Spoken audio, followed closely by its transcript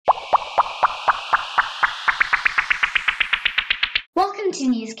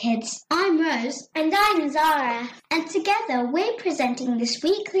Welcome to NewzKidz. I'm Rose. And I'm Zara. And together we're presenting this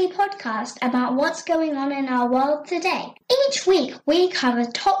weekly podcast about what's going on in our world today. Each week we cover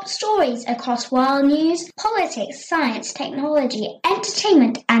top stories across world news, politics, science, technology,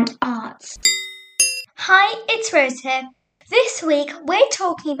 entertainment and arts. Hi, it's Rose here. This week we're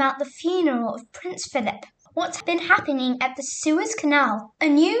talking about the funeral of Prince Philip. What's been happening at the Suez Canal, a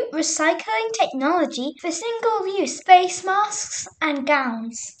new recycling technology for single-use face masks and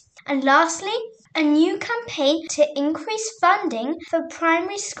gowns. And lastly, a new campaign to increase funding for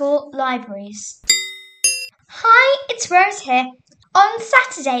primary school libraries. Hi, it's Rose here. On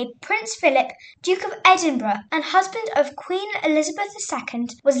Saturday, Prince Philip, Duke of Edinburgh and husband of Queen Elizabeth II,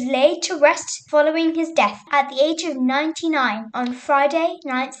 was laid to rest following his death at the age of 99 on Friday,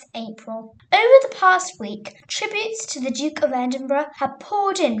 9th April. Over the past week, tributes to the Duke of Edinburgh have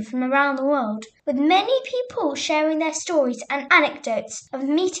poured in from around the world, with many people sharing their stories and anecdotes of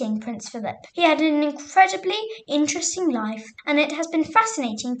meeting Prince Philip. He had an incredibly interesting life, and it has been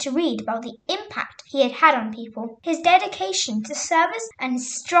fascinating to read about the impact he had had on people, his dedication to service and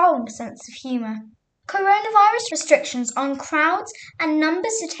his strong sense of humour. Coronavirus restrictions on crowds and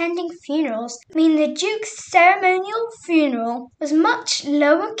numbers attending funerals mean the Duke's ceremonial funeral was much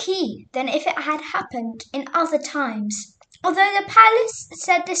lower key than if it had happened in other times. Although the palace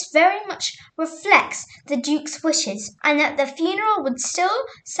said this very much reflects the Duke's wishes and that the funeral would still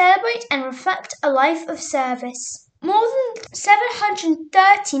celebrate and reflect a life of service. More than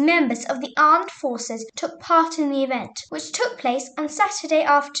 730 members of the armed forces took part in the event, which took place on Saturday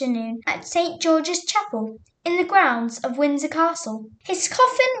afternoon at St. George's Chapel, in the grounds of Windsor Castle. His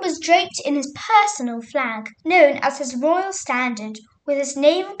coffin was draped in his personal flag, known as his royal standard, with his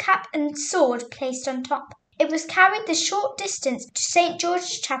naval cap and sword placed on top. It was carried the short distance to St.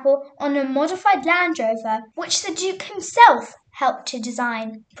 George's Chapel on a modified Land Rover, which the Duke himself helped to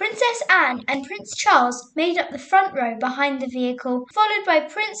design. Princess Anne and Prince Charles made up the front row behind the vehicle, followed by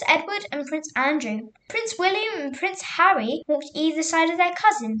Prince Edward and Prince Andrew. Prince William and Prince Harry walked either side of their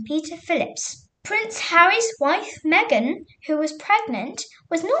cousin, Peter Phillips. Prince Harry's wife, Meghan, who was pregnant,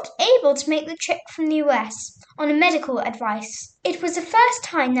 was not able to make the trip from the US on medical advice. It was the first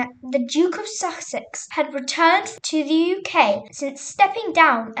time that the Duke of Sussex had returned to the UK since stepping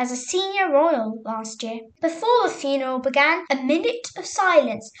down as a senior royal last year. Before the funeral began, a minute of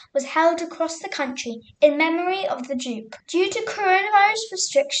silence was held across the country in memory of the Duke. Due to coronavirus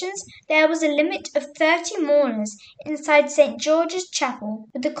restrictions, there was a limit of 30 mourners inside St. George's Chapel,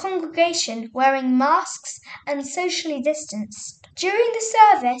 with the congregation wearing masks and socially distanced. During the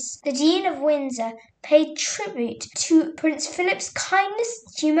service, the Dean of Windsor paid tribute to Prince Philip's kindness,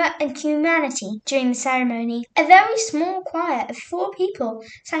 humour and humanity during the ceremony. A very small choir of 4 people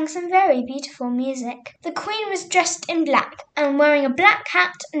sang some very beautiful music. The Queen was dressed in black and wearing a black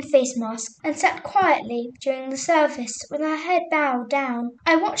hat and face mask and sat quietly during the service with her head bowed down.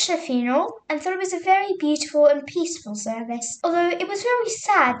 I watched the funeral and thought it was a very beautiful and peaceful service, although it was very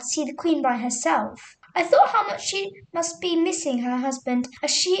sad to see the Queen by herself. I thought how much she must be missing her husband,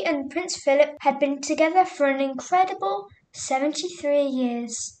 as she and Prince Philip had been together for an incredible 73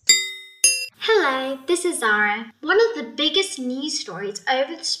 years. Hello, this is Zara. One of the biggest news stories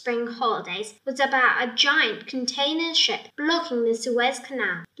over the spring holidays was about a giant container ship blocking the Suez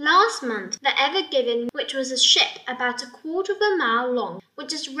Canal. Last month, the Ever Given, which was a ship about a quarter of a mile long,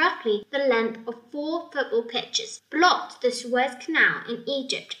 which is roughly the length of 4 football pitches, blocked the Suez Canal in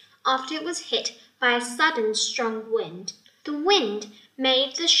Egypt after it was hit by a sudden strong wind. The wind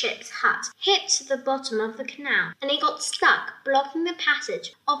made the ship's hut hit to the bottom of the canal, and it got stuck, blocking the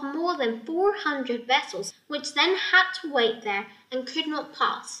passage of more than 400 vessels, which then had to wait there and could not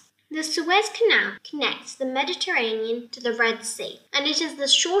pass. The Suez Canal connects the Mediterranean to the Red Sea, and it is the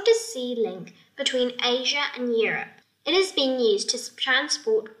shortest sea link between Asia and Europe. It has been used to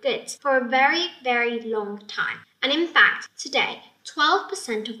transport goods for a very, very long time, and in fact, today,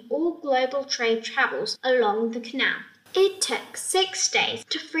 12% of all global trade travels along the canal. It took 6 days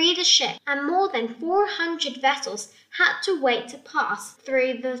to free the ship, and more than 400 vessels had to wait to pass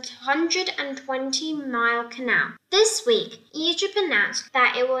through the 120-mile canal. This week, Egypt announced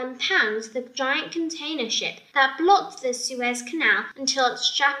that it will impound the giant container ship that blocked the Suez Canal until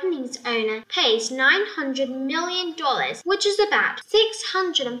its Japanese owner pays $900 million, which is about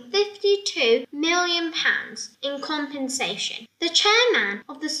 £652 million in compensation. The chairman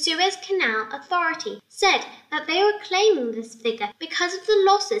of the Suez Canal Authority said that they were claiming this figure because of the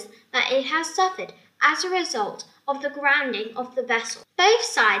losses that it has suffered as a result of the grounding of the vessel. Both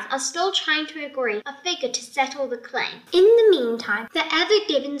sides are still trying to agree a figure to settle the claim. In the meantime, the Ever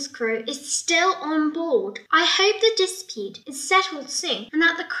Given's crew is still on board. I hope the dispute is settled soon and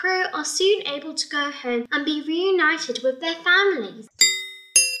that the crew are soon able to go home and be reunited with their families.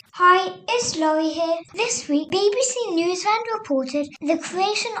 Hi, it's Laurie here. This week, BBC Newsland reported the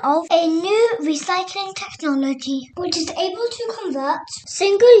creation of a new recycling technology which is able to convert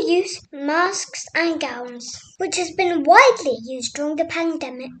single-use masks and gowns, which has been widely used during the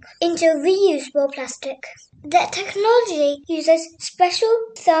pandemic, into reusable plastic. The technology uses special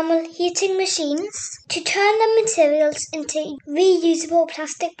thermal heating machines to turn the materials into reusable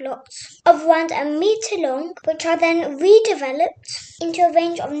plastic blocks of around a metre long, which are then redeveloped into a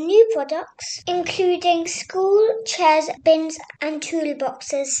range of new products, including school chairs, bins and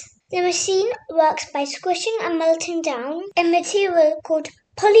toolboxes. The machine works by squishing and melting down a material called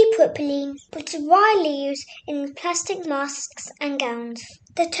polypropylene, which is widely used in plastic masks and gowns.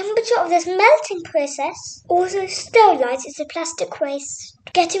 The temperature of this melting process also sterilizes the plastic waste,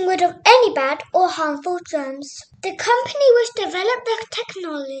 getting rid of any bad or harmful germs. The company which developed the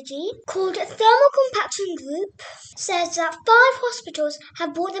technology, called Thermal Compaction Group, says that 5 hospitals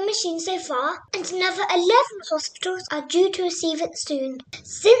have bought the machine so far and another 11 hospitals are due to receive it soon.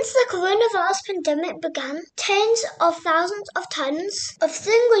 Since the coronavirus pandemic began, tens of thousands of tons of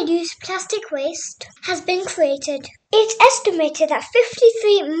single-use plastic waste has been created. It's estimated that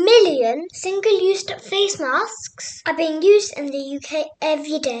 53 million single-use face masks are being used in the UK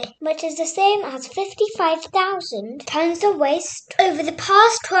every day, which is the same as 55,000 tons of waste over the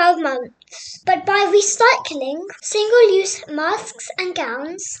past 12 months. But by recycling single-use masks and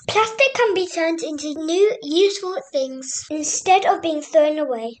gowns, plastic can be turned into new useful things instead of being thrown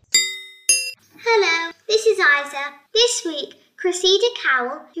away. Hello, this is Isa. This week, Cressida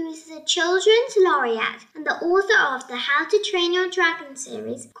Cowell, who is the Children's Laureate and the author of the How to Train Your Dragon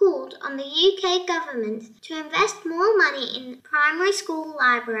series, called on the UK government to invest more money in primary school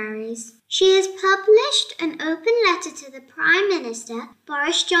libraries. She has published an open letter to the Prime Minister,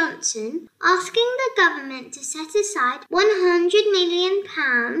 Boris Johnson, asking the government to set aside £100 million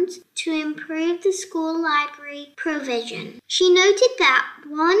to improve the school library provision. She noted that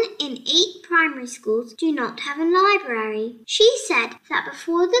 1 in 8 primary schools do not have a library. She said that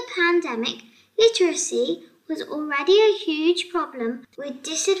before the pandemic, literacy was already a huge problem, with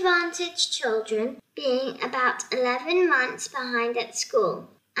disadvantaged children being about 11 months behind at school.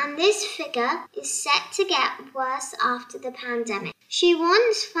 And this figure is set to get worse after the pandemic. She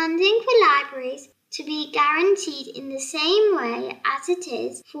wants funding for libraries to be guaranteed in the same way as it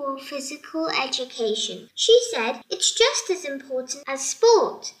is for physical education. She said it's just as important as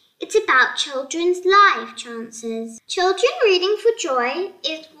sport. It's about children's life chances. Children reading for joy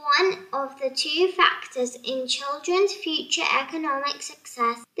is one of the 2 factors in children's future economic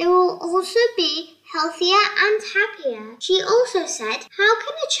success. They will also be healthier and happier. She also said, how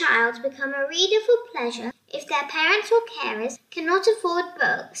can a child become a reader for pleasure if their parents or carers cannot afford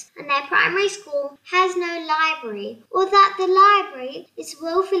books and their primary school has no library, or that the library is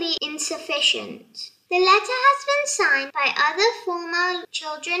woefully insufficient? The letter has been signed by other former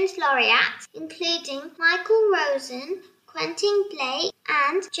children's laureates, including Michael Rosen, Quentin Blake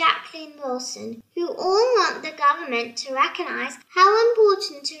and Jacqueline Wilson, who all want the government to recognise how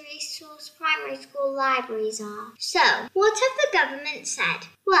important to resource primary school libraries are. So, what have the government said?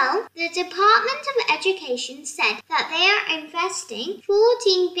 Well, the Department of Education said that they are investing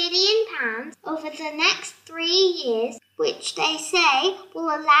 £14 billion over the next 3 years, which they say will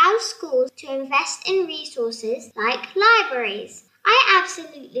allow schools to invest in resources like libraries. I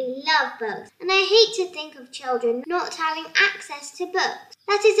absolutely love books, and I hate to think of children not having access to books.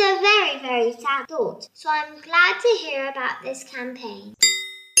 That is a very, very sad thought, so I'm glad to hear about this campaign.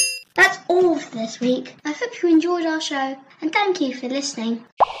 That's all for this week. I hope you enjoyed our show, and thank you for listening.